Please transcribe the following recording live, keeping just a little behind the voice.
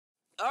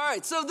All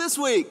right, so this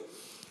week,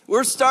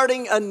 we're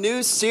starting a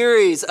new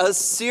series,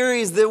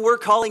 that we're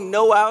calling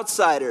No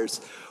Outsiders,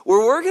 where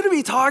we're going to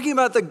be talking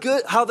about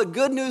how the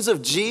good news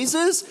of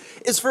Jesus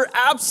is for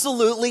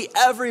absolutely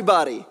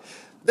everybody.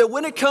 That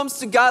when it comes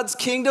to God's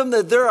kingdom,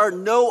 that there are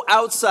no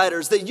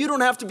outsiders, that you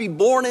don't have to be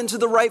born into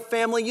the right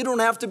family, you don't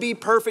have to be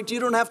perfect, you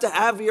don't have to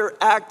have your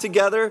act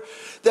together.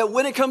 That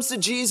when it comes to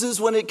Jesus,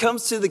 when it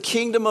comes to the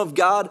kingdom of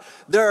God,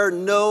 there are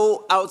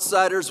no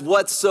outsiders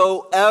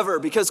whatsoever.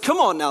 Because come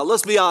on now,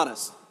 let's be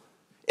honest.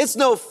 It's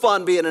no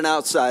fun being an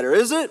outsider,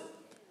 is it?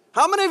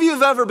 How many of you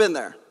have ever been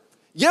there?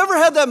 You ever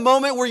had that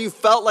moment where you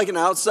felt like an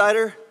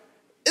outsider?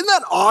 Isn't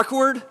that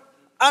awkward?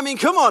 I mean,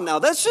 come on now.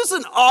 That's just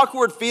an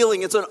awkward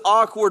feeling. It's an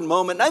awkward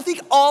moment. And I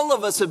think all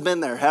of us have been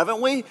there, haven't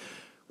we?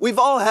 We've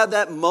all had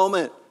that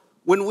moment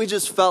when we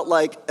just felt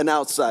like an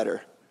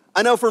outsider.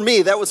 I know for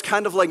me, that was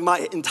kind of like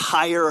my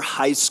entire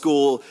high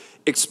school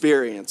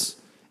experience.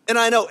 And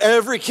I know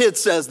every kid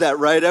says that,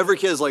 right? Every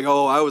kid's like,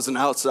 oh, I was an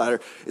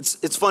outsider.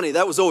 It's funny.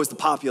 That was always the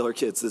popular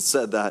kids that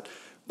said that.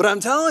 But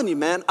I'm telling you,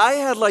 man, I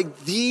had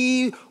like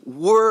the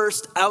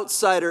worst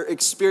outsider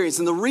experience.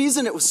 And the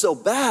reason it was so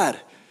bad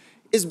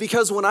is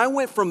because when I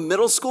went from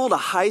middle school to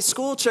high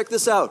school, check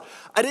this out.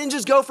 I didn't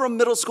just go from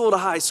middle school to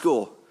high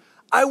school.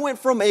 I went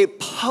from a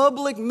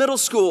public middle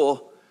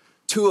school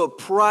to a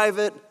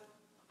private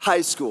high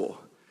school.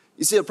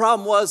 You see, the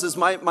problem was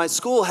my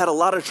school had a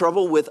lot of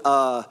trouble with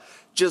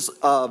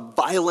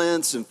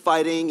violence and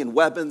fighting and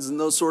weapons and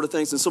those sort of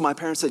things. And so my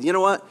parents said, you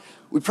know what?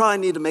 We probably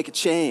need to make a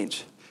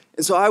change.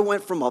 And so I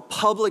went from a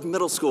public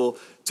middle school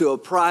to a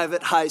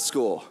private high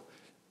school.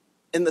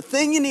 And the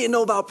thing you need to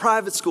know about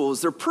private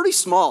schools, they're pretty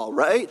small,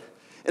 right?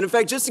 And in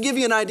fact, just to give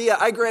you an idea,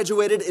 I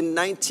graduated in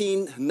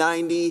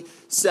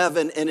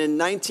 1997. And in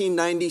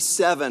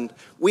 1997,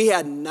 we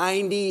had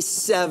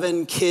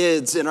 97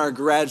 kids in our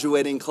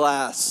graduating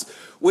class,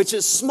 which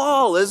is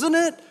small, isn't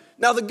it?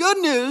 Now, the good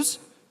news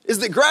is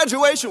that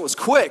graduation was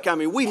quick. I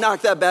mean, we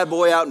knocked that bad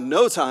boy out in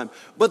no time.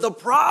 But the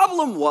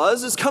problem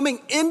is coming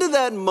into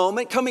that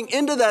moment, coming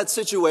into that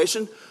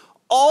situation,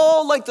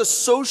 all like the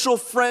social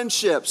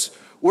friendships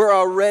were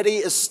already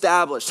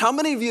established. How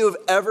many of you have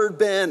ever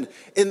been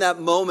in that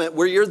moment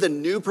where you're the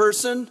new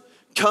person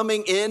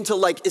coming in to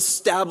like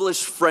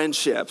establish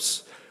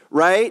friendships,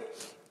 right?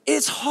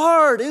 It's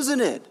hard, isn't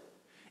it?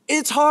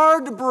 It's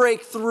hard to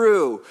break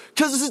through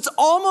because it's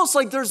almost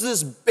like there's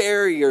this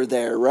barrier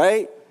there,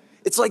 right?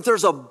 It's like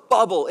there's a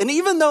bubble. And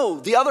even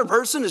though the other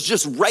person is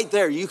just right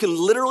there, you can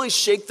literally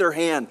shake their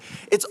hand.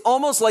 It's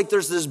almost like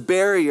there's this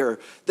barrier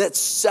that's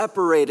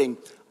separating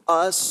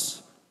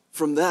us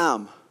from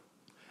them.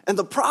 And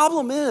the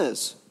problem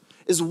is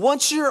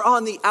once you're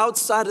on the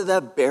outside of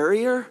that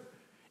barrier,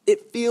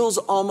 it feels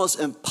almost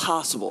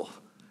impossible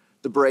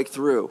to break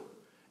through.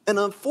 And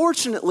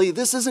unfortunately,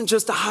 this isn't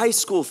just a high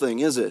school thing,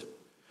 is it?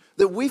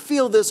 That we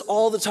feel this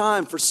all the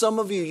time. For some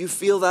of you, you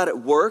feel that at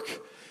work.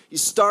 You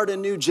start a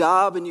new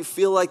job and you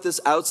feel like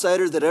this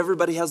outsider, that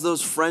everybody has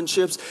those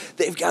friendships.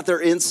 They've got their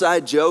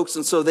inside jokes,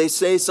 and so they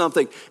say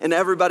something and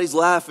everybody's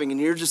laughing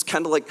and you're just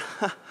kind of like,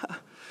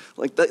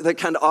 like that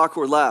kind of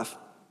awkward laugh.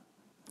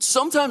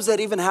 Sometimes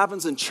that even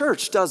happens in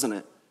church, doesn't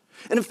it?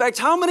 And in fact,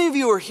 how many of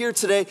you are here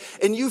today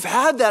and you've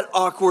had that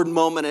awkward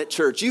moment at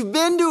church? You've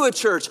been to a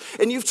church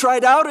and you've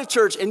tried out a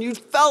church and you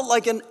felt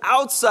like an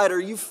outsider.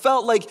 You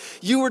felt like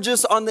you were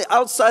just on the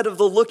outside of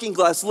the looking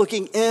glass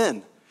looking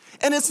in.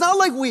 And it's not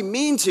like we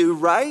mean to,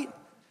 right?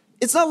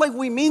 It's not like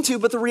we mean to,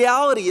 but the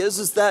reality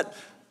is that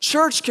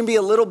church can be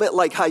a little bit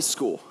like high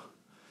school.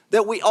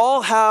 That we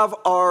all have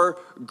our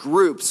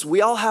groups.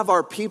 We all have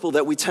our people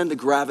that we tend to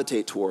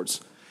gravitate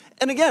towards.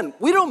 And again,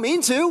 we don't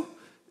mean to.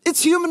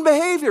 It's human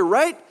behavior,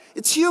 right?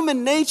 It's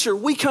human nature.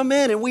 We come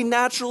in and we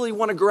naturally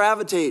want to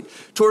gravitate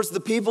towards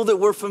the people that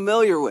we're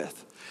familiar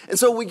with. And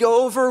so we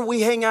go over, we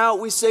hang out,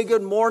 we say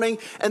good morning,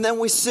 and then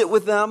we sit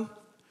with them.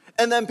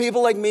 And then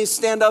people like me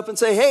stand up and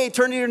say, hey,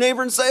 turn to your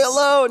neighbor and say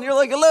hello. And you're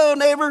like, hello,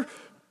 neighbor.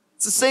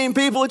 It's the same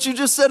people that you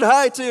just said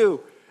hi to.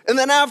 And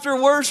then after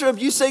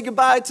worship, you say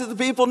goodbye to the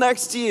people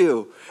next to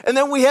you. And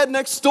then we head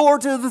next door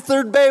to the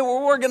third bay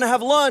where we're going to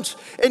have lunch.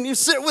 And you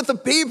sit with the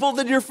people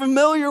that you're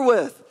familiar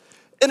with.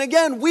 And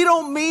again, we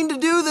don't mean to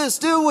do this,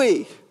 do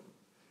we?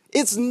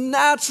 It's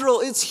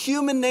natural. It's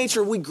human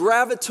nature. We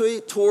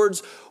gravitate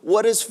towards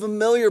what is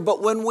familiar.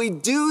 But when we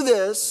do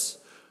this,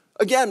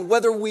 again,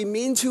 whether we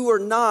mean to or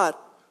not,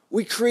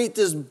 we create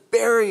this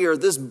barrier,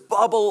 this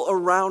bubble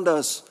around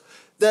us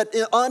that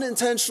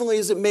unintentionally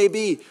as it may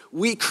be,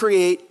 we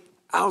create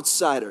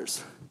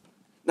outsiders.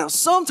 Now,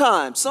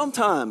 sometimes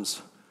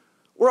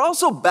we're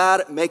also bad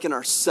at making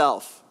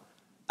ourselves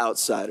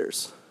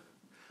outsiders.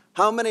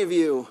 How many of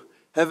you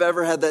have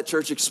ever had that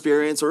church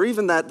experience or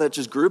even that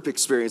just group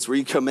experience where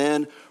you come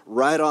in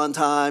right on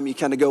time, you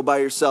kind of go by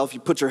yourself,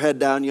 you put your head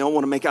down, you don't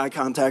want to make eye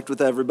contact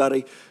with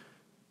everybody.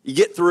 You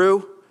get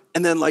through,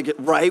 and then like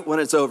right when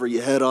it's over,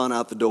 you head on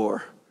out the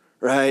door,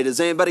 right?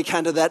 Is anybody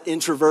kind of that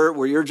introvert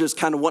where you're just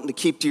kind of wanting to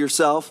keep to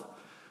yourself?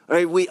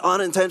 Right? We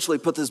unintentionally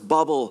put this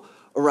bubble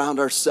around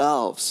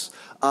ourselves.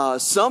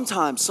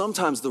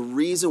 Sometimes the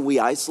reason we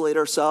isolate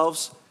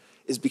ourselves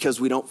is because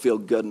we don't feel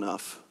good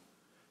enough.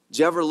 Did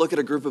you ever look at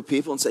a group of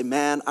people and say,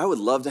 man, I would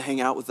love to hang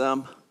out with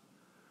them,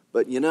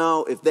 but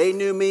if they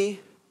knew me,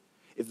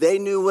 if they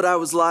knew what I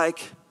was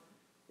like,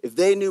 if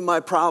they knew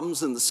my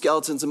problems and the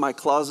skeletons in my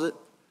closet,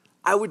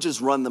 I would just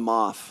run them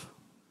off.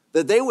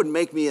 That they would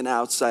make me an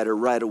outsider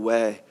right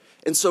away.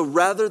 And so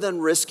rather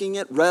than risking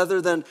it,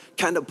 rather than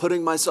kind of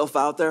putting myself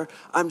out there,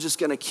 I'm just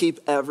going to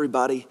keep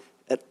everybody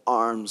at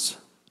arm's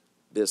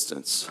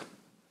distance.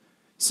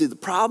 See, the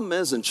problem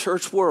is in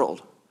church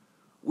world,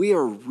 we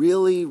are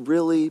really,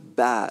 really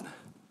bad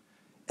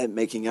at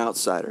making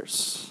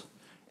outsiders.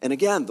 And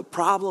again, the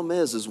problem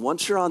is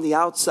once you're on the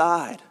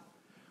outside,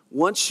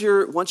 once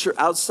you're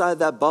outside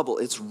that bubble,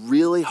 it's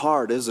really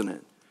hard, isn't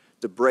it,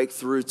 to break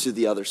through to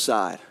the other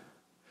side,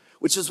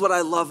 which is what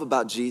I love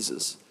about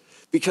Jesus.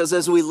 Because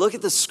as we look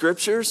at the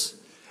scriptures,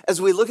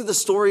 as we look at the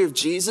story of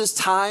Jesus,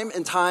 time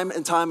and time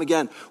and time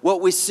again,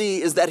 what we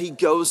see is that he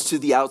goes to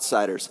the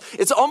outsiders.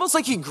 It's almost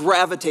like he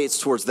gravitates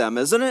towards them,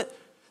 isn't it?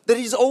 That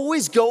he's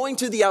always going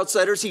to the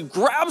outsiders. He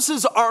grabs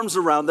his arms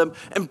around them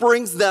and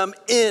brings them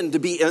in to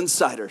be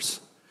insiders.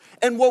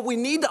 And what we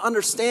need to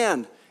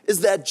understand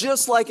is that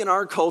just like in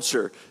our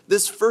culture,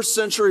 this first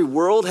century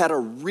world had a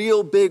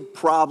real big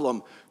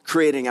problem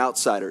creating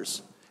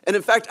outsiders. And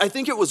in fact, I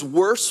think it was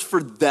worse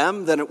for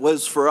them than it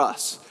was for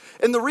us.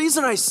 And the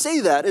reason I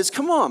say that is,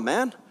 come on,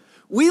 man.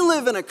 We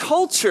live in a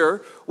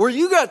culture where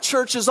you got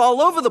churches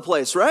all over the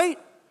place, right?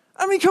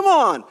 I mean, come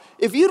on.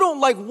 If you don't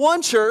like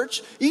one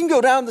church, you can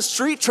go down the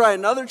street, try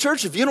another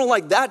church. If you don't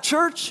like that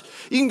church,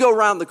 you can go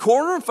around the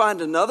corner and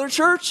find another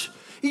church.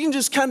 You can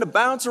just kind of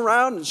bounce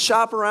around and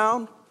shop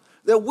around.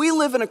 That we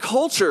live in a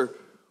culture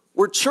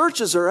where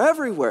churches are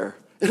everywhere.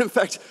 And in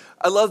fact,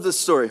 I love this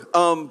story.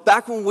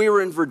 Back when we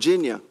were in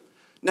Virginia.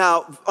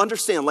 Now,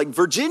 understand,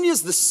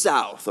 Virginia's the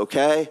South,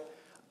 okay?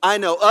 I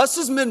know, us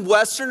as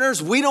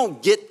Midwesterners, we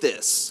don't get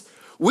this.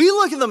 We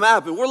look at the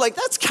map and we're like,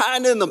 that's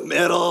kind of in the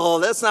middle.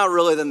 That's not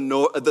really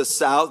the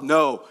South.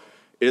 No,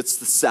 it's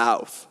the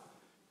South.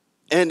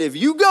 And if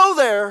you go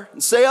there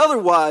and say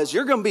otherwise,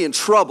 you're going to be in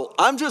trouble.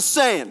 I'm just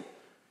saying,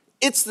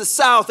 it's the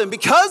South. And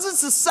because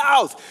it's the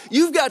South,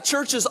 you've got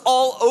churches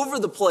all over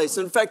the place.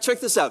 In fact,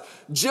 check this out.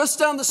 Just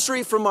down the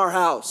street from our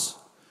house,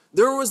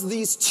 there was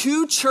these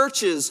two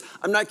churches.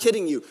 I'm not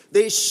kidding you.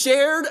 They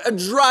shared a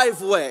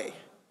driveway.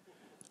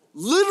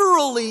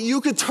 Literally,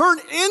 you could turn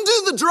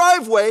into the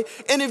driveway,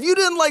 and if you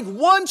didn't like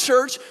one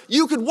church,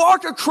 you could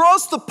walk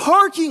across the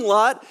parking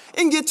lot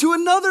and get to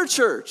another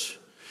church.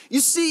 You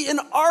see, in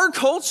our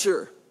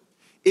culture,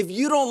 if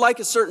you don't like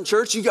a certain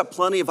church, you got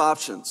plenty of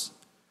options.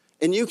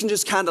 And you can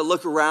just kind of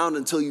look around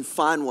until you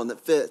find one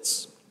that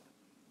fits.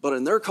 But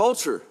in their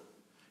culture,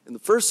 in the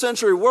first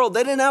century world,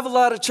 they didn't have a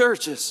lot of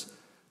churches.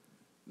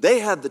 They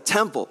had the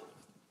temple.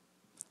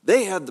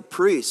 They had the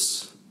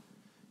priests.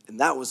 And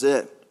that was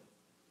it.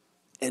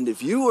 And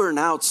if you were an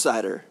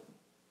outsider,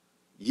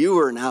 you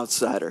were an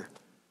outsider.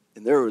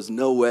 And there was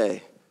no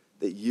way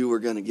that you were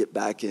going to get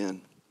back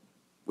in.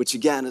 Which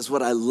again is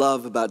what I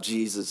love about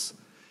Jesus.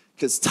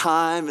 Because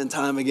time and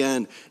time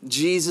again,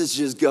 Jesus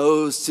just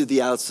goes to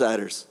the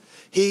outsiders.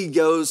 He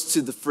goes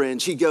to the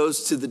fringe. He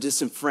goes to the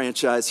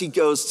disenfranchised. He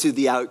goes to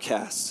the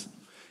outcasts.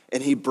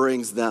 And he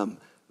brings them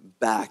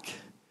back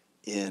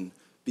in.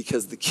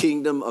 Because the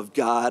kingdom of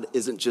God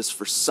isn't just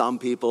for some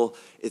people,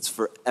 it's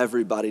for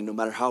everybody, no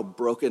matter how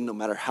broken, no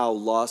matter how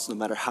lost, no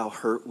matter how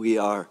hurt we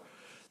are.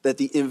 That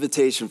the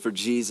invitation for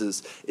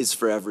Jesus is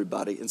for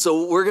everybody. And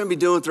so what we're going to be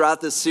doing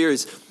throughout this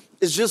series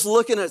is just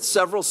looking at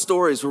several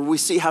stories where we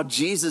see how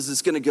Jesus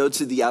is going to go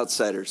to the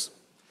outsiders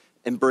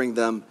and bring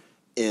them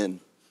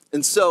in.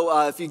 And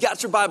so if you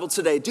got your Bible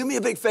today, do me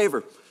a big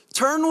favor.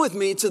 Turn with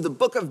me to the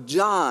book of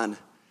John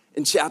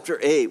in chapter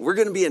 8. We're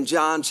going to be in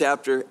John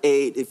chapter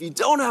 8. If you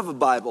don't have a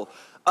Bible,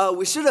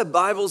 we should have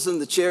Bibles in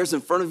the chairs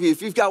in front of you.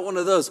 If you've got one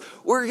of those,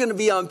 we're going to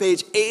be on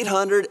page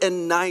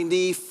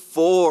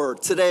 894.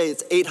 Today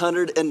it's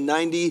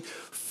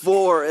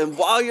 894. And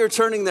while you're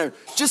turning there,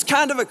 just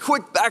kind of a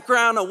quick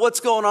background on what's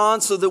going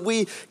on so that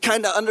we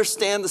kind of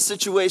understand the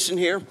situation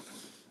here.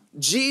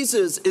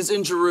 Jesus is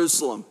in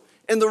Jerusalem.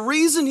 And the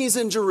reason he's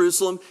in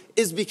Jerusalem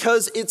is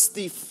because it's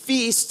the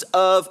feast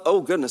of,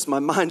 oh goodness, my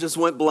mind just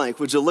went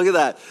blank. Would you look at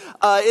that?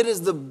 It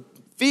is the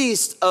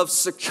feast of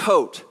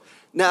Sukkot.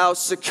 Now,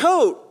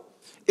 Sukkot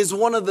is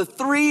one of the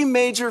three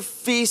major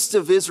feasts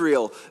of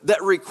Israel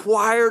that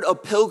required a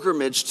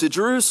pilgrimage to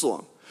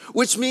Jerusalem.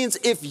 Which means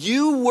if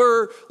you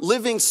were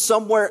living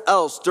somewhere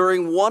else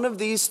during one of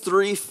these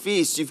three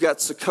feasts, you've got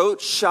Sukkot,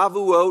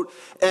 Shavuot,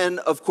 and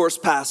of course,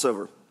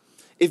 Passover.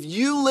 If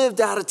you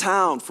lived out of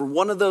town for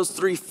one of those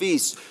three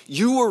feasts,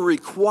 you were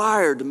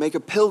required to make a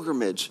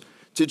pilgrimage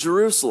to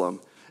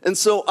Jerusalem. And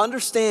so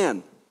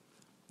understand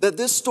that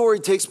this story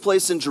takes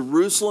place in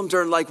Jerusalem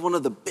during one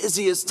of the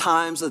busiest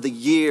times of the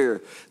year.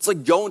 It's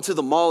like going to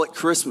the mall at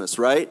Christmas,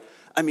 right?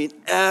 I mean,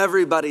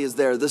 everybody is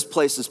there. This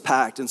place is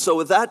packed. And so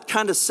with that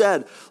kind of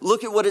said,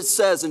 look at what it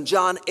says in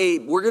John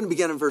 8. We're going to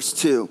begin in verse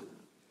 2.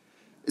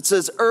 It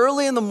says,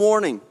 early in the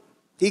morning,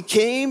 he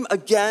came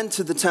again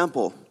to the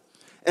temple.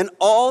 And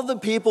all the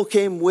people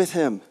came with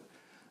him.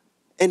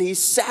 and he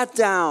sat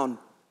down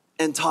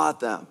and taught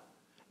them.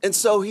 And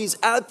so he's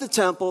at the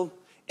temple,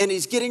 and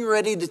he's getting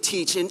ready to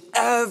teach, and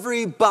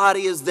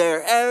everybody is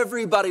there.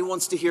 Everybody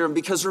wants to hear him,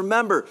 because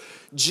remember,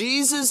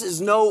 Jesus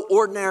is no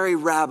ordinary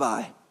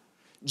rabbi.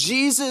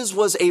 Jesus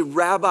was a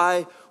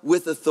rabbi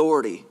with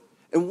authority.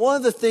 And one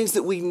of the things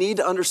that we need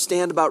to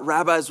understand about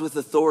rabbis with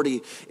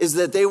authority is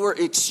that they were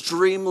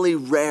extremely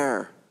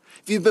rare.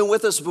 If you've been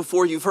with us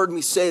before, you've heard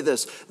me say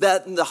this,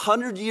 that in the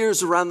 100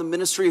 years around the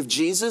ministry of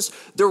Jesus,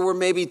 there were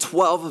maybe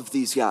 12 of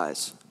these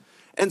guys.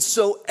 And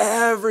so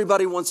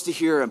everybody wants to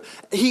hear him.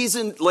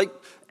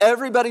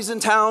 Everybody's in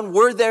town,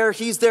 we're there,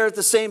 he's there at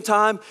the same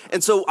time.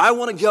 And so I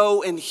want to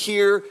go and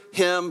hear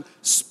him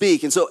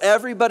speak. And so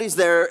everybody's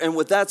there. And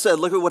with that said,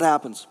 look at what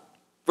happens.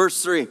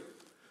 Verse 3,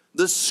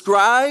 the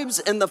scribes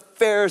and the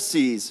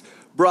Pharisees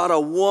brought a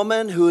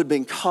woman who had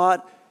been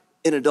caught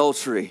in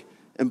adultery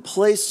and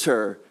placed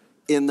her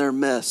in their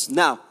midst.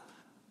 Now,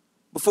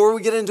 before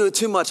we get into it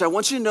too much, I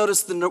want you to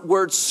notice the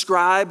word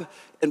scribe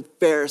and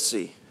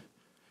Pharisee.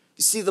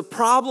 You see, the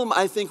problem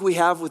I think we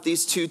have with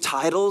these two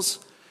titles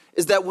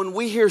is that when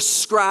we hear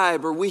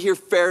scribe or we hear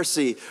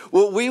Pharisee,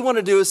 what we want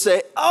to do is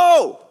say,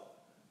 oh,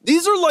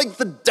 these are like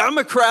the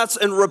Democrats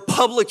and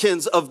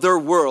Republicans of their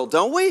world,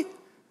 don't we?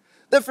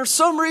 That for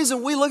some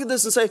reason we look at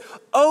this and say,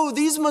 oh,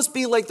 these must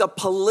be like the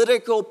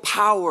political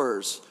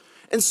powers.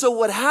 And so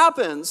what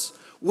happens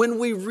when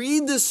we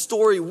read this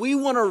story, we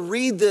want to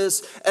read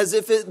this as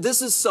if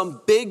this is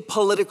some big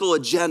political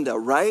agenda,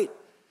 right?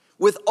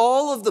 With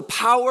all of the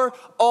power,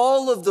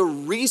 all of the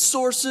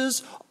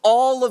resources,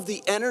 all of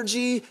the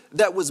energy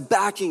that was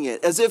backing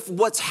it, as if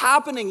what's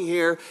happening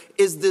here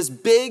is this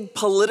big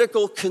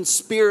political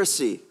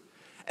conspiracy.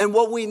 And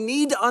what we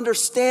need to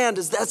understand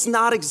is that's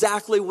not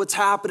exactly what's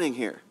happening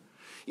here.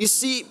 You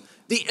see,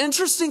 the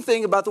interesting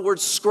thing about the word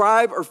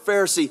scribe or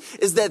Pharisee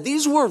is that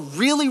these were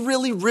really,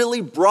 really,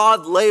 really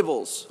broad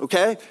labels,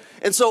 okay?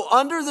 And so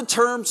under the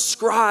term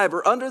scribe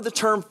or under the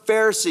term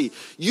Pharisee,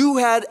 you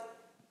had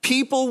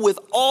people with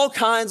all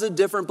kinds of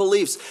different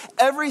beliefs.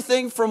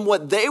 Everything from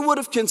what they would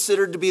have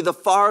considered to be the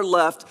far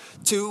left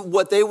to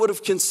what they would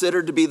have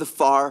considered to be the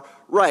far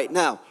right.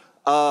 Now,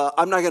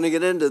 I'm not going to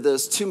get into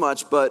this too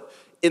much, but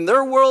in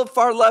their world,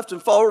 far left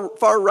and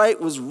far right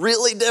was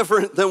really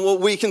different than what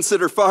we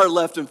consider far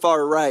left and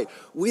far right.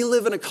 We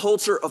live in a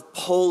culture of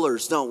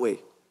polars, don't we?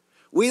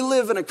 We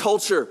live in a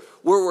culture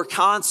where we're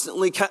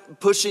constantly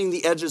pushing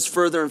the edges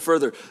further and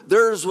further.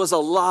 Theirs was a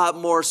lot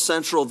more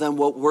central than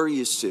what we're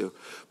used to.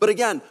 But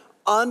again,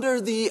 under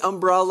the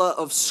umbrella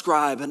of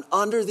scribe and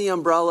under the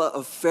umbrella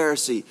of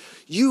Pharisee,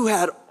 you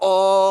had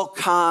all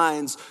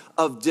kinds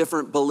of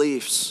different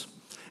beliefs.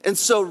 And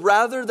so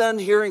rather than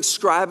hearing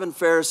scribe and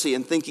Pharisee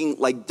and thinking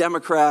like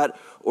Democrat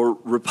or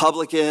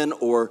Republican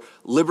or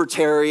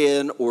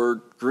Libertarian or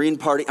Green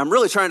Party, I'm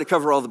really trying to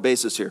cover all the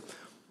bases here.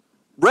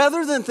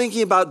 Rather than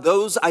thinking about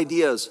those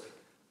ideas,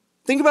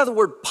 think about the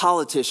word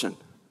politician.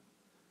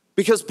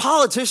 Because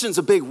politician's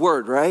a big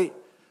word, right?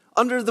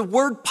 Under the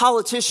word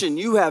politician,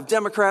 you have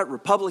Democrat,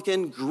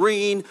 Republican,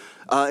 Green,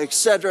 et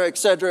cetera, et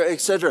cetera,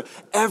 et cetera.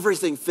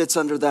 Everything fits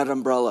under that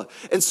umbrella.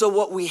 And so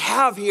what we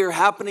have here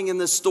happening in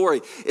this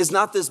story is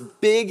not this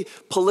big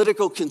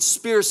political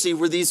conspiracy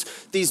where these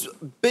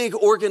big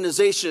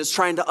organizations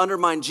trying to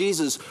undermine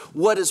Jesus.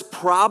 What is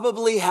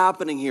probably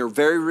happening here,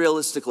 very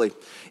realistically,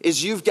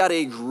 is you've got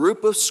a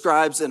group of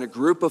scribes and a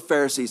group of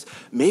Pharisees,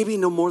 maybe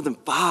no more than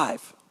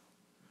 5,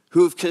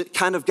 who have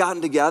kind of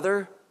gotten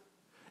together.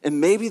 And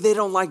maybe they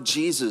don't like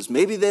Jesus.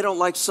 Maybe they don't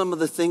like some of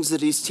the things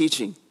that he's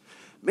teaching.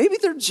 Maybe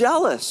they're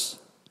jealous.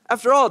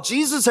 After all,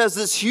 Jesus has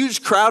this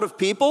huge crowd of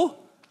people.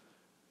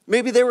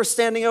 Maybe they were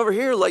standing over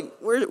here like,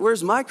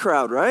 where's my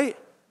crowd, right?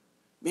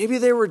 Maybe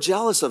they were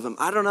jealous of him.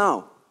 I don't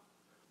know.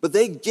 But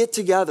they get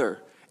together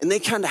and they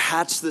kind of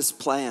hatch this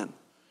plan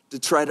to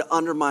try to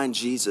undermine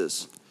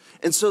Jesus.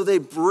 And so they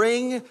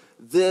bring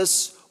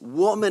this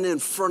woman in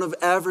front of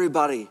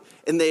everybody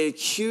and they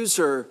accuse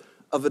her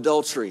of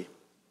adultery.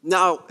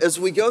 Now, as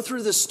we go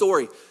through this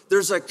story,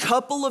 there's a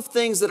couple of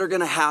things that are going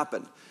to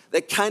happen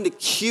that kind of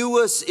cue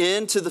us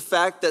into the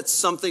fact that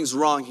something's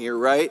wrong here,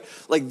 right?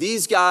 Like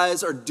these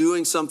guys are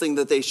doing something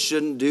that they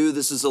shouldn't do.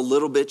 This is a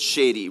little bit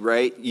shady,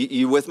 right?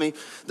 You with me?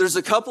 There's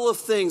a couple of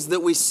things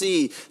that we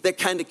see that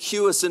kind of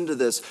cue us into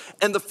this.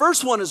 And the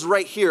first one is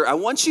right here. I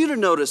want you to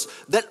notice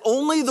that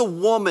only the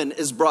woman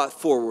is brought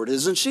forward,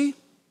 isn't she?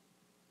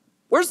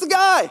 Where's the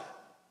guy?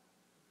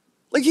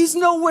 Like he's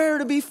nowhere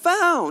to be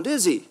found,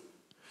 is he?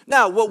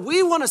 Now, what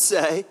we want to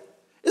say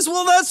is,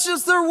 well, that's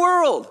just their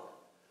world.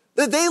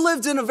 That they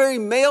lived in a very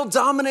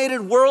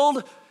male-dominated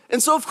world,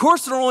 and so of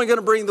course they're only going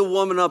to bring the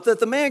woman up,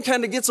 that the man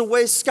kind of gets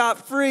away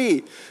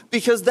scot-free,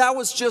 because that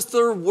was just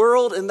their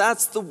world, and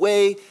that's the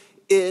way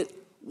it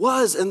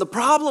was. And the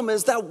problem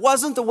is that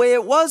wasn't the way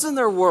it was in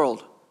their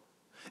world.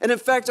 And in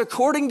fact,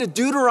 according to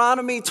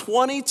Deuteronomy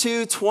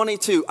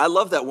 22:22, I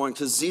love that one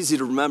because it's easy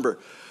to remember.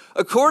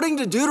 According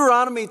to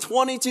Deuteronomy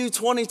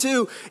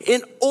 22:22,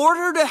 in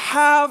order to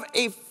have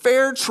a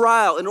fair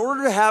trial, in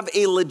order to have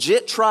a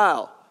legit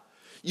trial,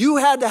 you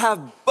had to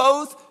have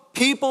both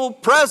people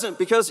present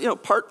because,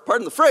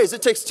 pardon the phrase,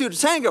 it takes two to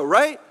tango,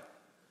 right?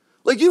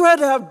 Like you had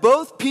to have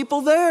both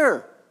people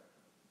there.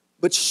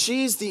 But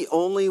she's the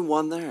only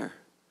one there,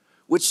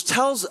 which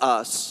tells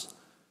us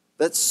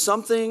that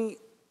something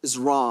is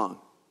wrong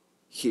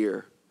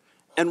here.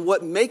 And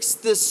what makes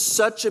this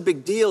such a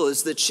big deal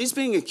is that she's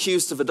being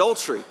accused of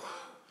adultery.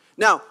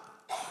 Now,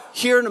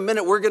 here in a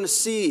minute, we're going to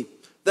see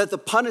that the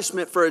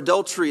punishment for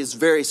adultery is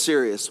very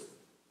serious.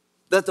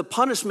 That the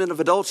punishment of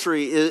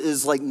adultery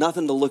is like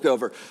nothing to look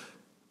over.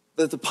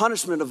 That the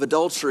punishment of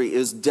adultery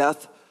is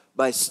death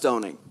by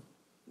stoning.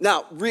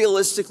 Now,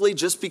 realistically,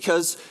 just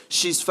because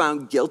she's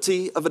found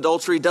guilty of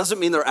adultery doesn't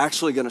mean they're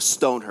actually going to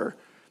stone her.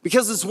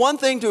 Because it's one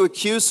thing to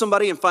accuse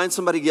somebody and find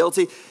somebody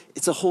guilty.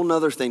 It's a whole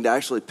nother thing to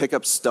actually pick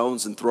up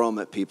stones and throw them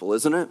at people,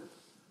 isn't it?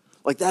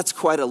 Like, that's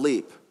quite a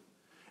leap.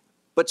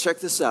 But check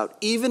this out.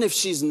 Even if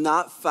she's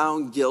not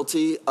found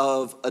guilty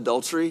of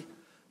adultery,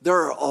 there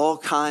are all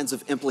kinds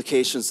of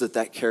implications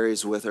that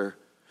carries with her.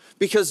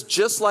 Because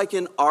just like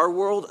in our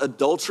world,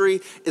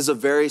 adultery is a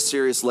very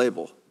serious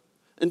label.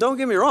 And don't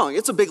get me wrong,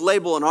 it's a big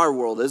label in our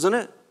world, isn't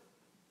it?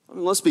 I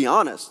mean, let's be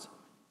honest.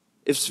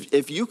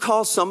 If you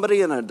call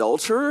somebody an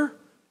adulterer,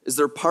 is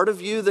there part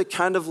of you that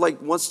kind of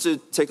like wants to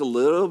take a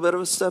little bit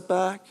of a step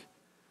back?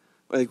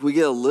 Like we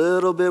get a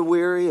little bit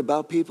weary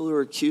about people who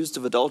are accused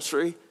of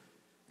adultery?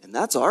 And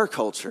that's our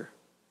culture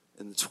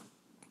in the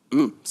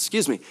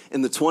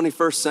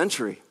 21st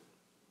century.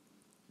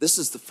 This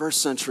is the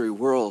first century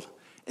world,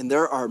 and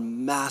there are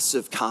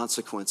massive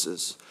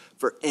consequences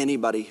for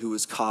anybody who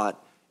is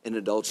caught in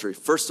adultery.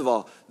 First of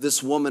all,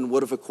 this woman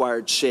would have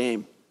acquired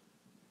shame.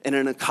 And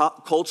in a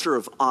culture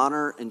of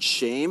honor and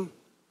shame,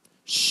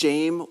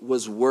 shame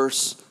was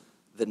worse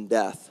than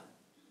death.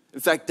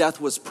 In fact,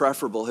 death was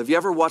preferable. Have you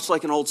ever watched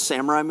like an old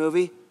samurai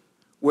movie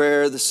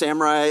where the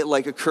samurai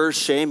like incurs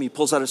shame, he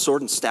pulls out a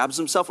sword and stabs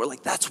himself? We're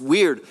like, that's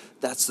weird.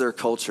 That's their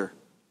culture.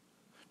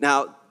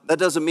 Now, that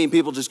doesn't mean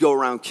people just go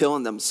around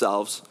killing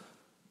themselves,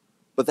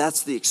 but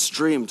that's the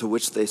extreme to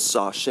which they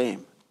saw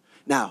shame.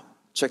 Now,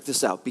 check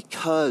this out.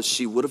 Because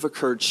she would have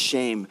incurred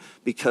shame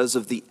because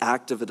of the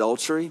act of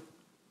adultery,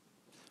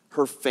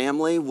 her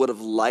family would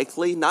have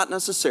likely, not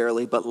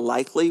necessarily, but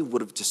likely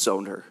would have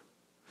disowned her.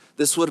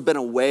 This would have been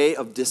a way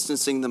of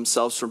distancing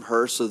themselves from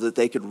her so that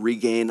they could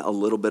regain a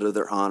little bit of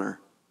their honor.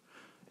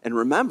 And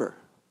remember,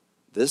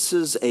 this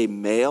is a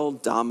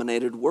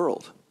male-dominated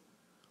world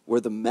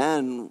where the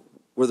men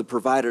were the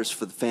providers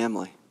for the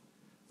family.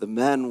 The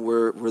men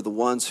were the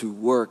ones who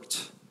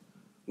worked.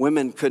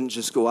 Women couldn't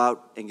just go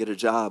out and get a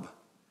job.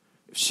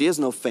 If she has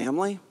no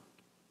family,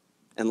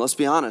 and let's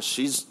be honest,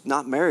 she's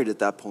not married at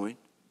that point,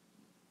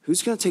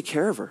 who's going to take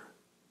care of her?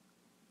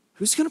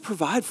 Who's going to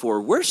provide for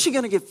her? Where's she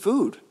going to get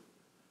food?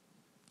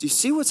 Do you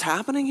see what's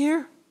happening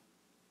here?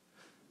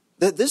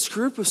 That this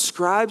group of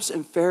scribes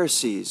and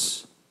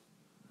Pharisees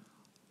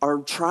are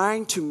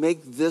trying to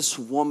make this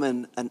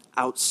woman an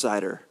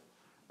outsider,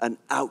 an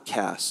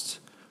outcast,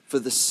 for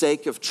the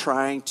sake of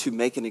trying to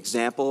make an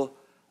example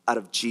out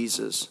of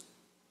Jesus.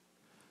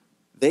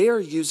 They are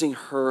using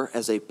her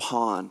as a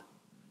pawn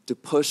to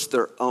push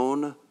their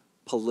own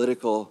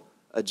political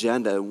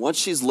agenda. And once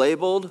she's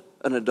labeled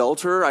an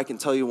adulterer, I can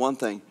tell you one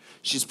thing.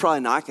 She's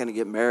probably not going to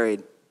get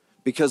married,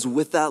 because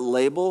with that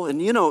label,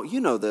 and you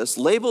know this,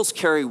 labels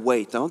carry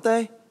weight, don't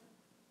they?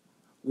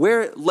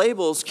 Where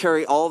labels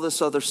carry all this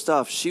other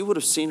stuff, she would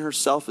have seen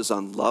herself as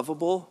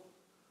unlovable,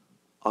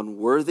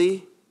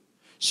 unworthy.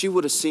 She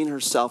would have seen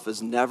herself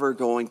as never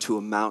going to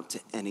amount to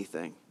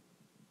anything.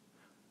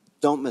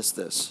 Don't miss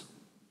this.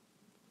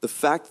 The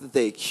fact that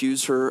they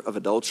accuse her of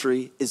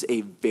adultery is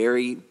a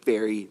very,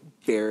 very,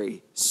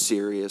 very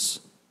serious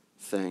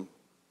thing.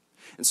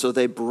 And so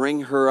they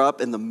bring her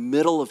up in the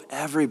middle of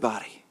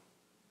everybody,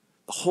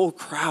 the whole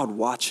crowd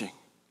watching,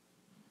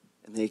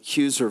 and they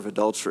accuse her of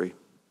adultery.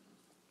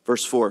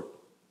 Verse 4.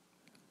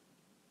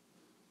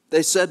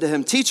 They said to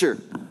him, "Teacher,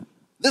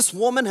 this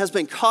woman has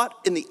been caught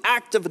in the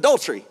act of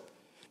adultery.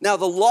 Now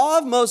the law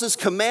of Moses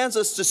commands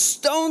us to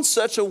stone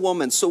such a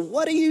woman. So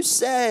what do you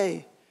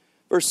say?"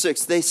 Verse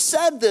 6, they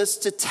said this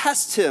to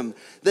test him,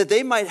 that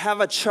they might have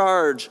a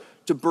charge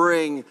to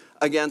bring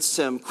against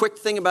him. Quick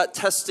thing about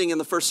testing in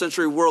the first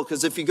century world,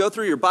 because if you go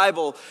through your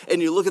Bible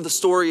and you look at the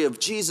story of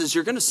Jesus,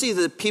 you're going to see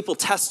that people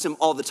test him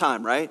all the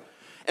time, right?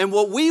 And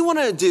what we want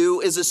to do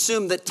is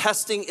assume that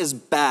testing is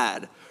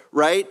bad,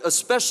 right?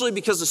 Especially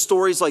because of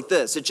stories like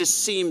this. It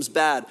just seems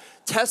bad.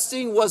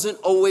 Testing wasn't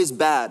always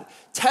bad.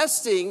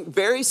 Testing,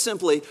 very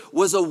simply,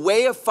 was a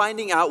way of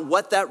finding out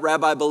what that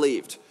rabbi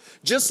believed.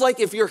 Just like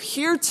if you're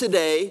here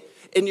today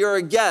and you're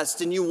a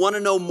guest and you want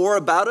to know more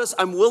about us,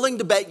 I'm willing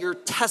to bet you're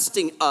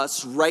testing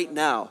us right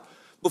now.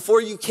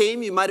 Before you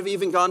came, you might have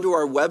even gone to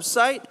our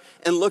website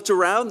and looked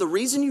around. The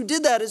reason you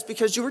did that is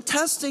because you were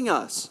testing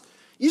us.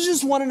 You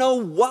just want to know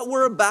what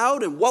we're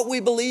about and what we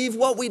believe,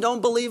 what we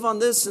don't believe on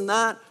this and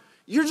that.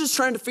 You're just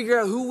trying to figure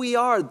out who we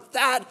are.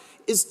 That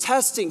is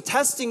testing.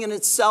 Testing in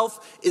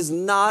itself is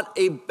not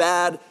a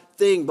bad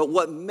thing, but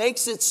what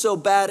makes it so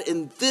bad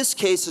in this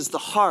case is the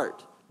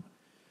heart.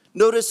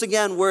 Notice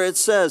again where it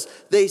says,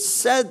 they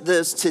said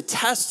this to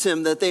test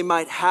him that they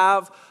might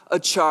have a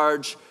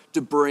charge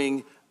to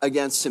bring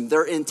against him.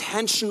 They're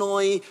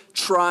intentionally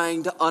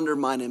trying to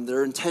undermine him.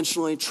 They're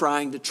intentionally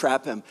trying to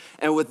trap him.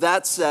 And with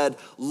that said,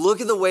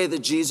 look at the way that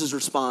Jesus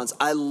responds.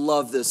 I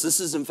love this. This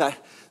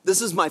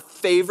is my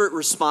favorite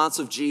response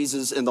of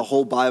Jesus in the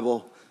whole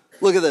Bible.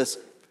 Look at this.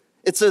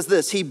 It says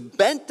this, he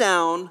bent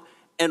down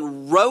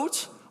and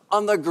wrote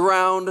on the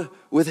ground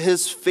with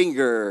his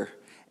finger.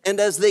 And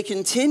as they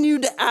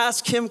continued to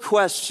ask him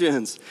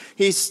questions,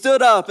 he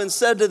stood up and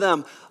said to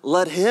them,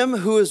 let him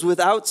who is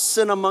without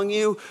sin among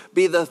you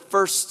be the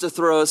first to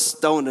throw a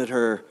stone at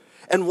her.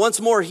 And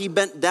once more he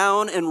bent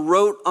down and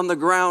wrote on the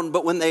ground.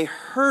 But when they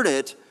heard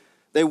it,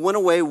 they went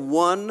away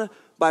one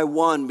by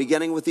one,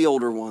 beginning with the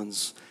older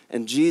ones.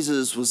 And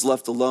Jesus was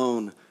left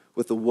alone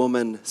with the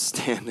woman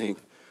standing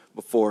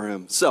before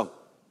him. So,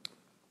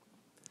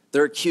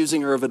 they're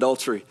accusing her of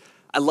adultery.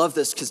 I love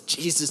this because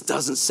Jesus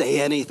doesn't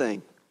say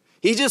anything.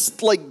 He just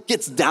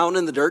gets down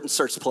in the dirt and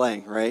starts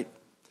playing, right?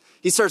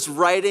 He starts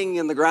writing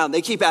in the ground.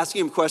 They keep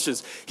asking him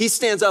questions. He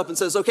stands up and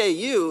says, okay,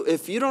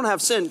 if you don't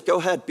have sin, go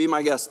ahead, be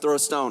my guest, throw a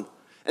stone.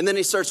 And then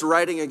he starts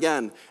writing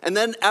again. And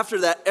then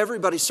after that,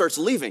 everybody starts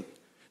leaving.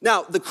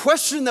 Now, the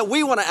question that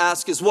we want to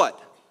ask is what?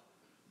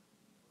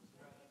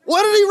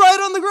 What did he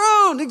write on the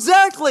ground?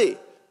 Exactly.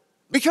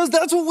 Because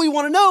that's what we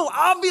want to know.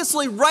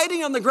 Obviously,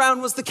 writing on the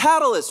ground was the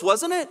catalyst,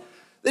 wasn't it?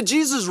 That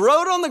Jesus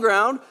wrote on the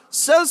ground,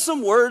 says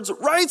some words,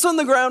 writes on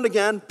the ground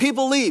again,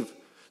 people leave.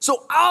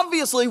 So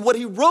obviously what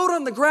he wrote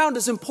on the ground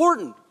is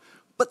important,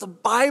 but the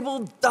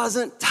Bible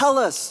doesn't tell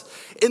us.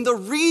 And the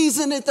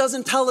reason it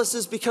doesn't tell us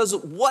is because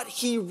what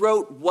he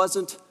wrote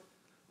wasn't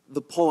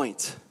the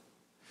point.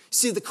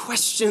 See, the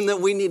question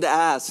that we need to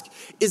ask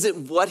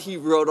isn't what he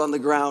wrote on the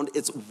ground,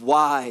 it's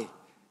why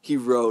he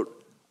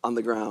wrote on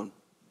the ground.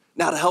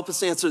 Now, to help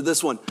us answer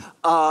this one,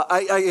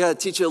 I got to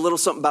teach you a little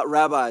something about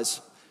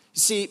rabbis. You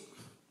see,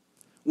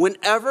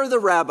 whenever the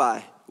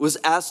rabbi was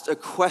asked a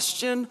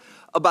question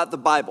about the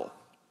Bible,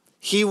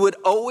 he would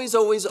always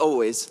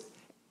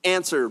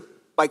answer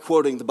by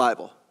quoting the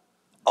Bible.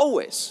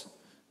 Always.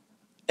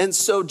 And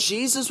so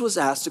Jesus was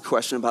asked a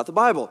question about the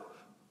Bible.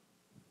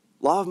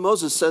 Law of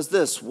Moses says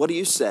this, what do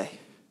you say?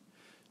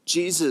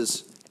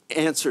 Jesus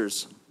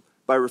answers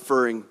by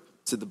referring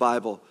to the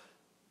Bible.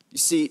 You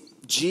see,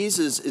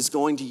 Jesus is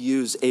going to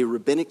use a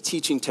rabbinic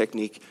teaching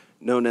technique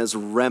known as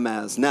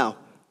remez. Now,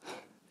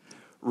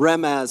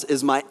 remez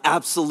is my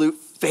absolute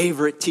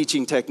favorite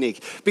teaching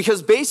technique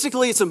because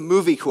basically it's a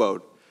movie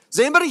quote. Does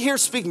anybody here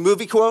speak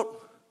movie quote?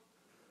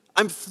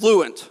 I'm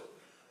fluent.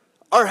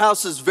 Our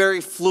house is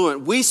very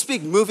fluent. We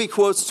speak movie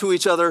quotes to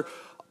each other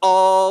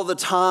all the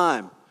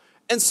time.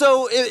 And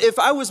so if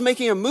I was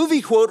making a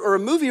movie quote or a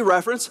movie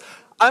reference,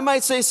 I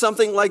might say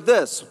something like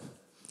this.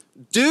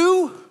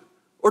 Do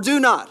or do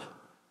not.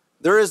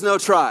 There is no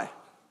try.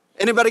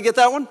 Anybody get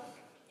that one?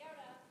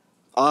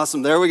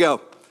 Awesome, there we go.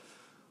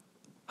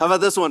 How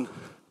about this one?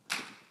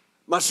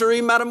 Ma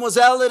chérie,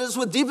 mademoiselle, it is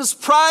with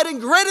deepest pride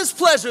and greatest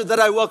pleasure that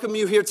I welcome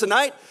you here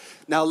tonight.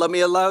 Now let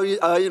me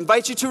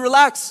invite you to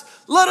relax.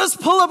 Let us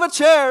pull up a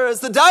chair as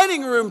the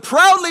dining room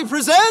proudly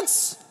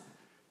presents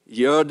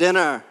your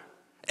dinner.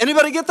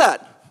 Anybody get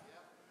that?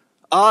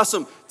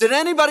 Awesome. Did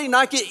anybody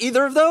not get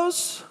either of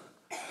those?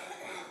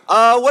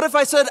 What if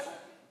I said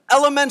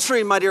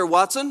elementary, my dear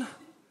Watson?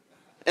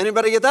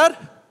 Anybody get that?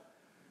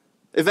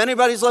 If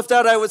anybody's left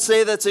out, I would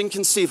say that's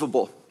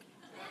inconceivable.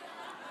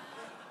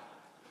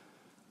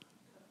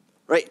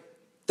 Right?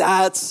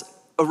 That's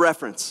a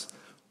reference.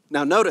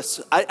 Now notice,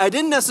 I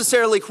didn't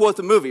necessarily quote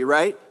the movie,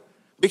 right?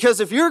 Because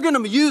if you're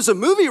going to use a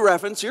movie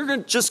reference, you're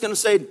just going to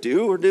say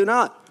do or do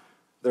not.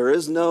 There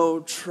is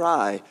no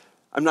try.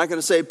 I'm not going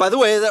to say, by the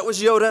way, that was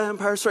Yoda,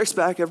 Empire Strikes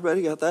Back.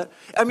 Everybody got that?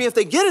 I mean, if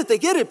they get it, they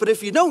get it. But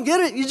if you don't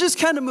get it, you just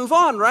kind of move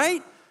on,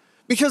 right?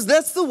 Because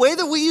that's the way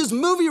that we use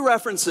movie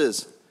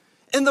references.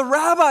 And the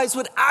rabbis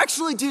would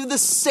actually do the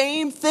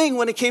same thing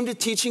when it came to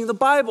teaching the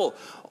Bible.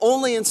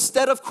 Only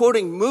instead of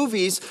quoting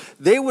movies,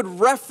 they would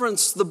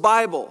reference the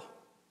Bible.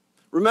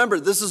 Remember,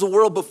 this is a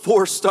world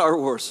before Star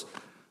Wars.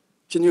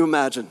 Can you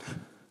imagine?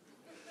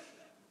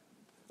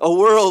 A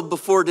world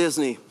before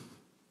Disney.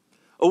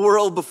 A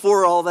world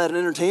before all that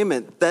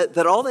entertainment.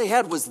 That all they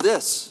had was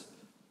this.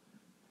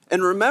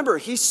 And remember,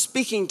 he's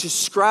speaking to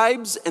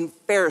scribes and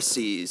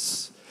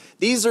Pharisees.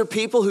 These are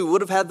people who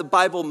would have had the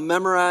Bible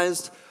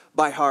memorized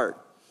by heart.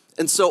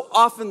 And so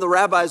often the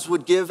rabbis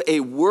would give a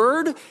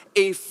word,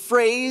 a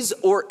phrase,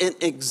 or an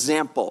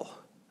example,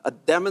 a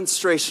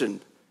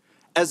demonstration,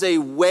 as a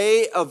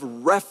way of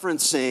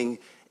referencing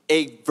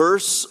a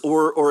verse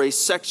or a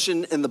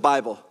section in the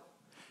Bible.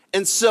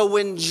 And so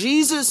when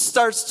Jesus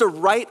starts to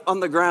write on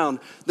the ground,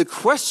 the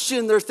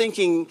question they're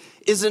thinking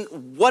isn't,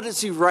 what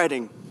is he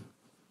writing?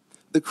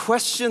 The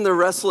question they're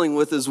wrestling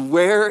with is,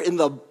 where in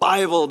the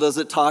Bible does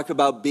it talk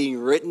about being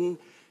written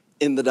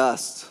in the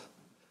dust?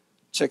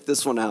 Check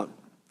this one out.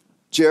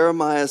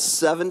 Jeremiah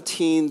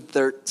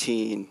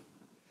 17:13.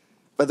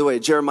 By the way,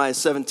 Jeremiah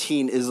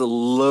 17 is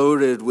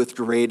loaded with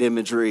great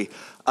imagery.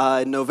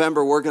 In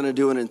November, we're going to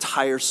do an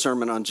entire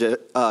sermon on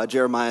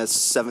Jeremiah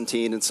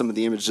 17 and some of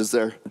the images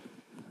there.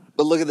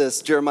 But look at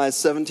this, Jeremiah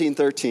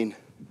 17:13.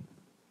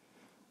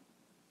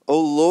 O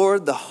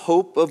Lord, the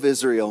hope of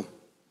Israel,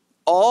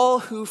 all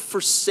who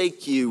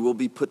forsake you will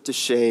be put to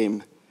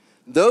shame.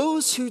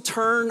 Those who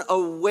turn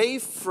away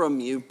from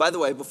you. By the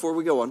way, before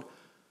we go on,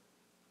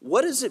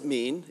 what does it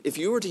mean, if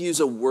you were to use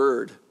a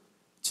word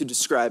to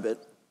describe it,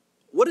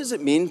 what does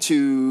it mean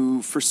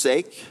to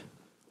forsake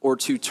or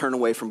to turn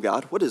away from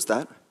God? What is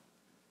that?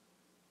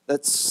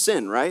 That's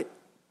sin, right?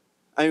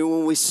 I mean,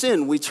 when we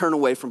sin, we turn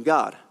away from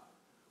God.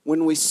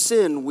 When we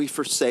sin, we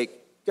forsake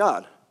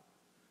God.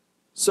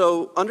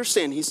 So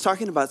understand, he's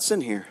talking about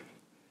sin here.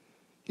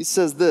 He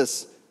says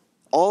this,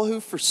 all who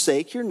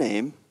forsake your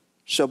name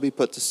shall be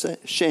put to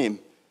shame.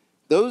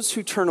 Those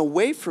who turn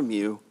away from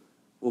you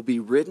will be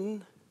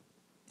written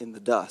in the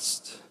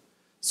dust.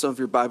 Some of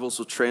your Bibles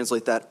will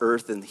translate that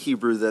earth. In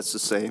Hebrew, that's the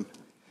same.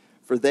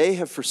 For they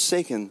have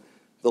forsaken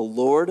the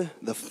Lord,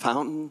 the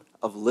fountain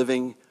of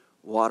living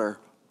water.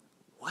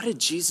 What did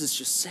Jesus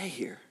just say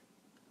here?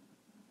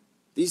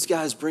 These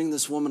guys bring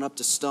this woman up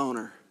to stone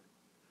her.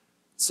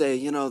 Say,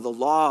 the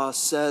law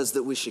says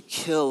that we should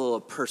kill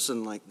a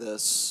person like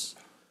this.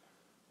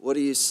 What do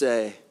you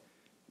say?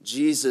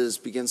 Jesus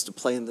begins to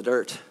play in the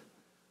dirt,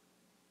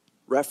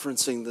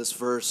 referencing this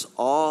verse,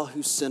 all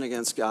who sin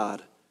against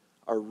God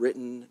are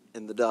written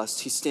in the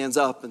dust. He stands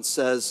up and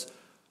says,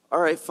 all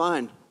right,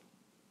 fine.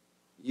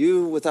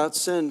 You, without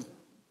sin,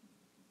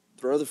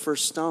 throw the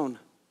first stone.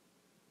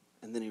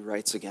 And then he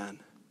writes again.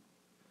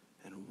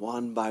 And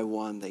one by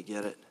one, they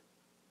get it.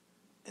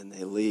 And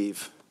they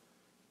leave,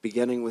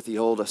 beginning with the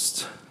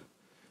oldest,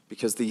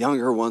 because the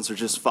younger ones are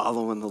just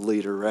following the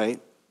leader,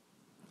 right?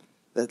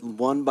 That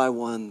one by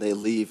one, they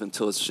leave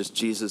until it's just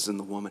Jesus and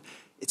the woman.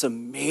 It's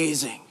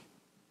amazing,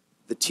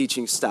 the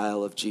teaching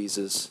style of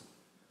Jesus.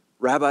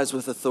 Rabbis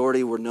with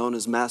authority were known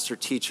as master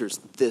teachers.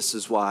 This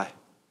is why.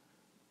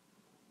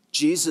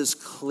 Jesus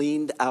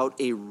cleaned out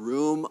a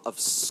room of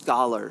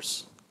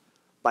scholars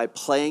by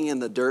playing in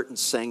the dirt and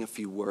saying a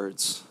few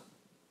words.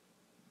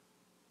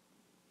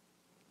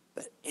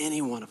 That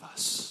any one of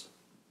us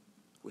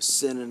with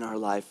sin in our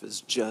life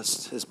is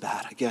just as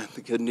bad. Again,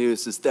 the good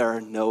news is there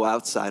are no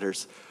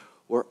outsiders.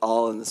 We're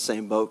all in the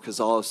same boat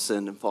because all have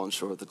sinned and fallen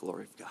short of the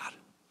glory of God.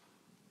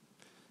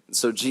 And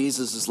so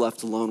Jesus is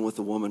left alone with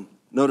the woman.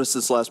 Notice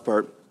this last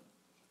part.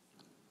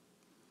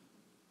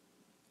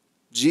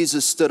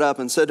 Jesus stood up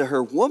and said to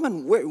her,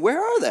 woman,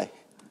 where are they?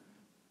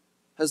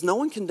 Has no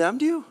one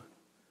condemned you?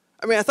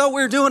 I mean, I thought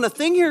we were doing a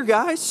thing here,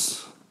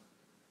 guys.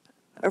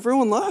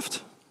 Everyone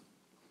left.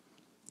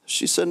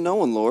 She said, no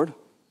one, Lord.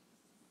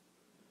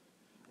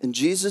 And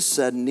Jesus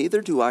said,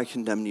 neither do I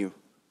condemn you.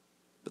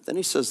 But then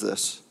he says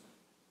this,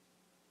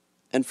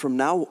 and from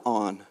now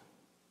on,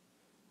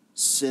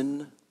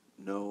 sin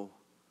no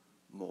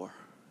more.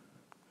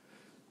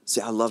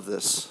 See, I love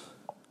this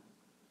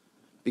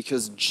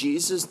because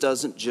Jesus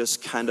doesn't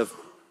just kind of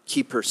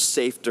keep her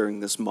safe during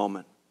this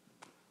moment.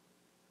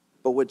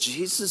 But what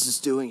Jesus is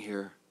doing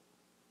here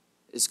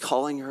is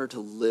calling her to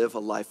live a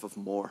life of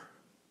more.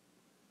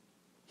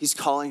 He's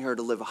calling her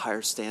to live a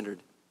higher standard.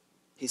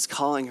 He's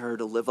calling her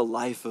to live a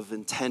life of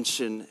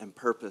intention and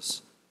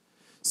purpose.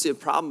 See, the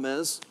problem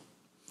is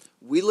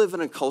we live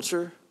in a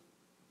culture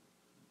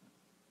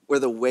where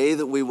the way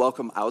that we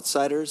welcome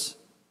outsiders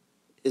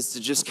is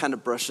to just kind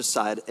of brush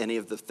aside any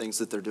of the things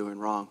that they're doing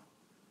wrong.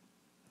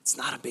 It's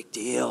not a big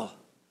deal.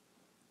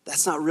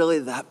 That's not really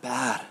that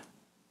bad.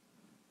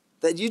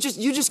 That you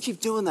just keep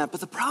doing that.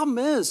 But the problem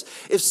is,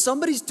 if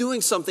somebody's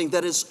doing something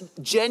that is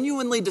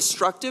genuinely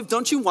destructive,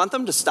 don't you want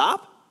them to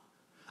stop?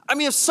 I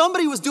mean, if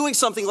somebody was doing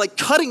something like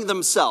cutting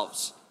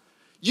themselves,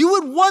 you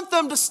would want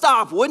them to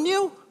stop, wouldn't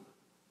you?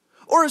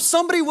 Or if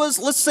somebody was,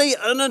 let's say,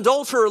 an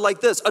adulterer like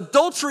this.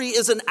 Adultery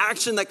is an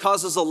action that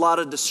causes a lot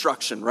of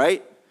destruction,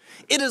 right?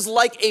 It is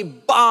like a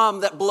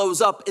bomb that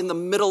blows up in the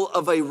middle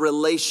of a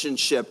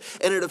relationship,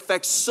 and it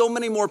affects so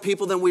many more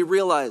people than we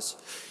realize.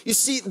 You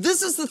see,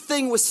 this is the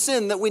thing with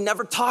sin that we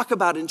never talk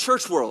about in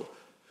church world.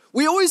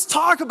 We always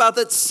talk about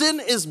that sin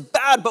is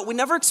bad, but we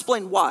never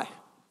explain why.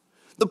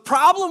 The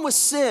problem with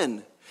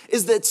sin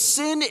is that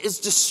sin is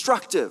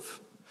destructive.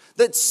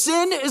 That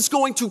sin is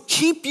going to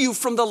keep you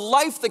from the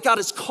life that God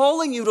is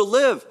calling you to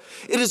live.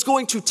 It is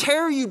going to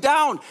tear you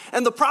down.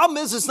 And the problem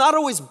is, it's not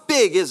always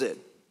big, is it?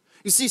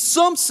 You see,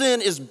 some sin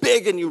is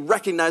big and you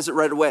recognize it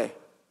right away.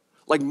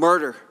 Like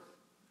murder.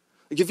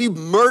 Like if you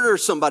murder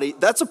somebody,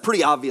 that's a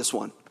pretty obvious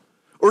one.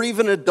 Or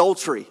even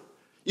adultery.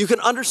 You can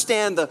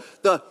understand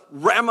the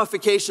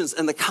ramifications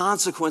and the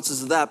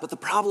consequences of that. But the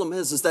problem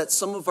is that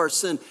some of our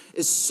sin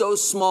is so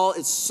small,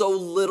 it's so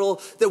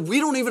little, that we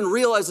don't even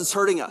realize it's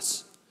hurting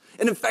us.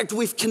 And in fact,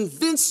 we've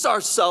convinced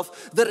ourselves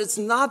that it's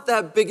not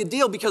that big a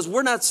deal because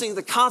we're not seeing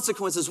the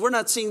consequences. We're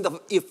not seeing the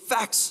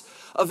effects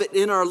of it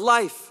in our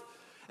life.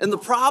 And the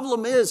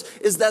problem is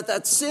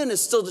that sin is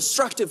still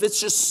destructive.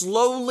 It's just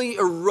slowly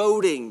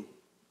eroding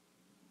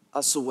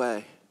us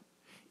away.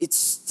 It's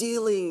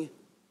stealing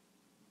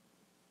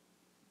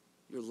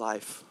your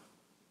life.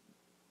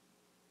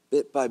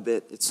 Bit by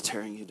bit, it's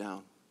tearing you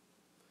down.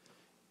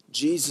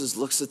 Jesus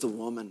looks at the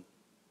woman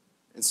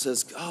and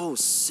says, "Oh,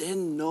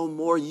 sin no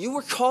more. You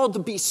were called to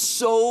be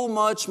so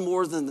much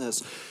more than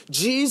this."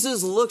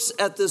 Jesus looks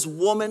at this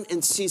woman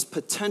and sees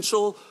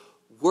potential,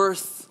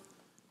 worth,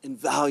 and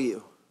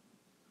value.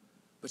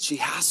 But she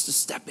has to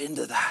step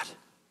into that.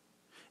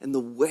 And the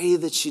way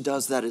that she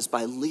does that is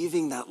by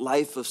leaving that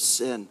life of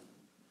sin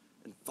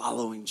and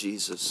following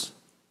Jesus.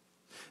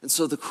 And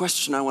so the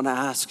question I want to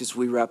ask as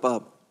we wrap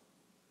up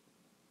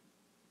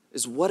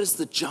is, what is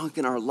the junk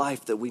in our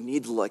life that we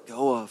need to let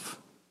go of?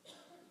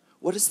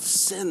 What is the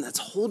sin that's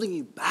holding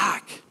you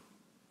back?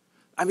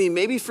 I mean,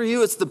 maybe for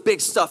you it's the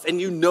big stuff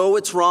and you know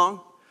it's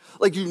wrong.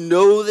 Like you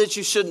know that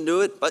you shouldn't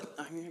do it, but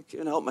I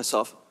can't help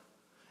myself.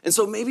 And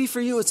so maybe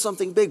for you it's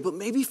something big, but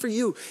maybe for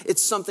you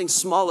it's something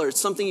smaller. It's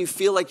something you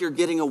feel like you're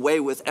getting away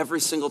with every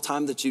single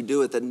time that you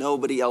do it that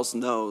nobody else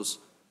knows.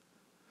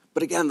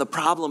 But again, the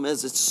problem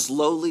is it's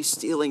slowly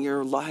stealing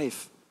your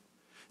life.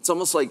 It's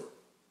almost like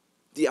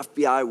the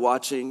FBI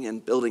watching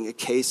and building a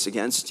case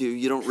against you.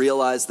 You don't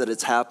realize that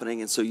it's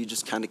happening, and so you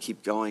just kind of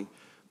keep going.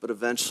 But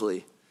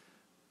eventually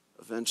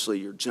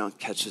your junk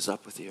catches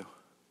up with you.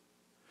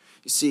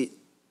 You see,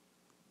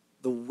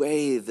 the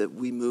way that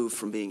we move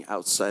from being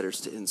outsiders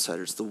to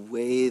insiders, the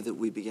way that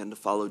we begin to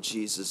follow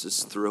Jesus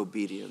is through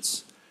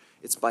obedience.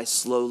 It's by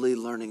slowly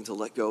learning to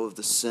let go of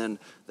the sin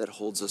that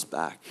holds us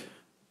back.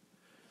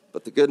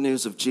 But the good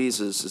news of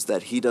Jesus is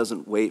that he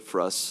doesn't wait for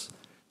us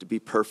to be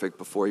perfect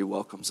before he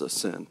welcomes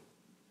us in,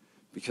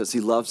 because he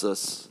loves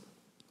us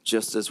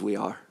just as we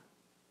are,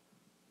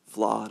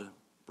 flawed,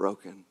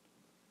 broken.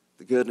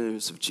 The good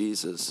news of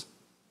Jesus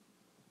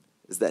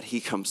is that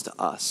he comes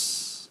to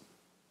us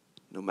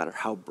no matter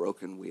how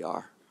broken we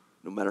are,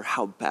 no matter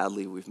how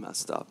badly we've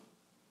messed up.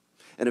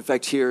 And in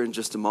fact, here in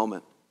just a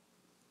moment,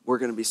 we're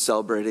going to be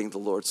celebrating the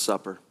Lord's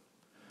Supper.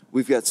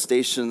 We've got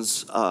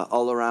stations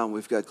all around.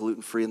 We've got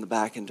gluten-free in the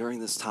back. And during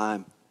this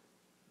time,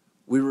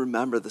 we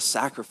remember the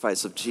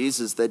sacrifice of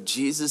Jesus, that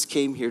Jesus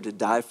came here to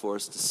die for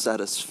us, to set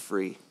us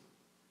free.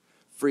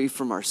 Free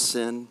from our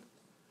sin,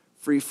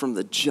 free from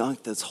the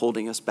junk that's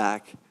holding us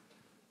back,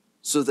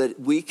 so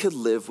that we could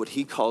live what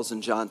he calls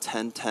in John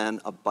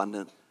 10:10,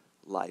 abundant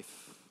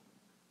life.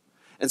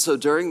 And so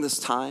during this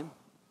time,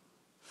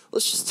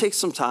 let's just take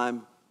some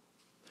time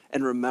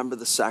and remember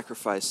the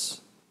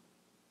sacrifice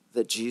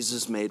that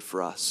Jesus made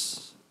for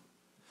us.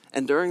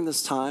 And during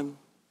this time,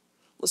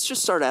 let's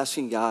just start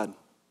asking God,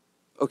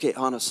 okay,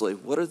 honestly,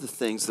 what are the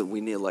things that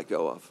we need to let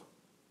go of?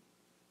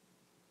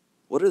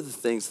 What are the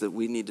things that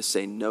we need to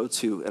say no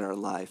to in our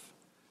life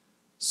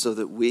so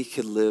that we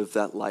could live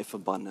that life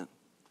abundant,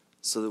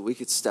 so that we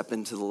could step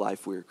into the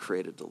life we were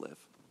created to live?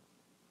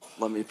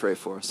 Let me pray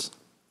for us.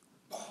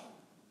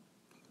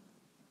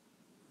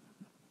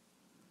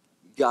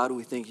 God,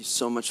 we thank you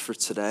so much for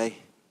today.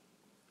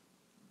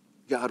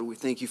 God, we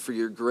thank you for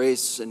your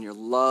grace and your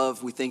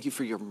love. We thank you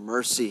for your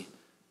mercy.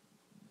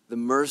 The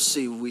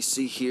mercy we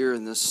see here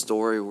in this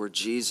story where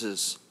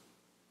Jesus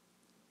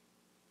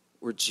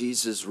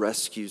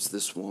rescues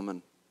this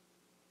woman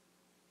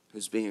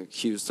who's being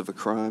accused of a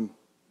crime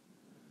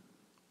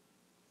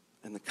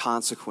and the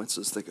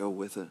consequences that go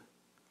with it.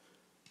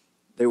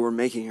 They were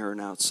making her an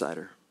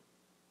outsider,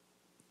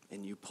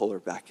 and you pull her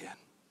back in.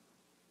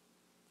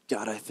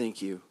 God, I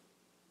thank you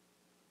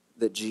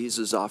that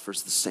Jesus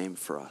offers the same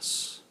for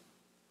us.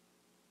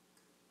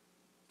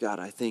 God,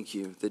 I thank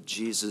you that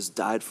Jesus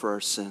died for our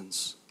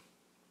sins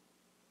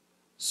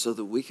so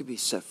that we could be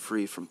set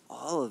free from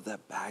all of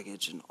that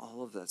baggage and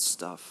all of that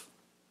stuff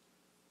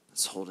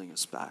that's holding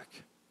us back.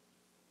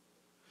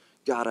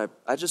 God,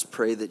 I just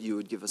pray that you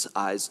would give us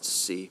eyes to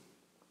see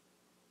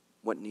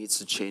what needs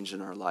to change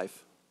in our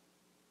life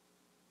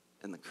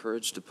and the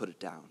courage to put it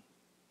down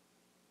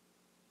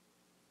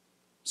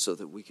so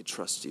that we could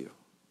trust you,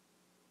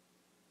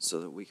 so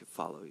that we could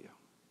follow you.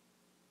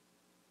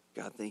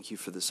 God, thank you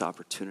for this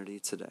opportunity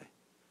today.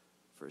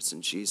 For it's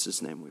in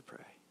Jesus' name we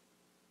pray.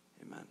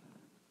 Amen.